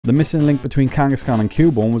The missing link between Kangaskhan and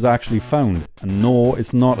Cubone was actually found, and no,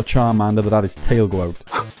 it's not a Charmander that had its tail go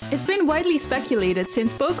out. It's been widely speculated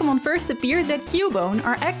since Pokemon first appeared that Cubone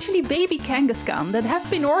are actually baby Kangaskhan that have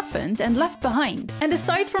been orphaned and left behind. And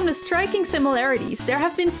aside from the striking similarities, there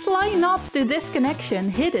have been sly nods to this connection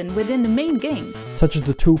hidden within the main games. Such as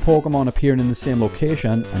the two Pokemon appearing in the same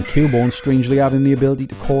location, and Cubone strangely having the ability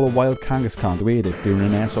to call a wild Kangaskhan to aid it during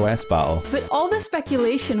an SOS battle. But all the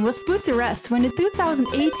speculation was put to rest when the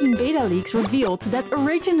 2018 beta leaks revealed that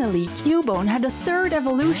originally Cubone had a third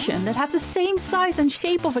evolution that had the same size and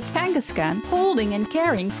shape of a Kangaskhan, holding and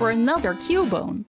caring for another Cubone.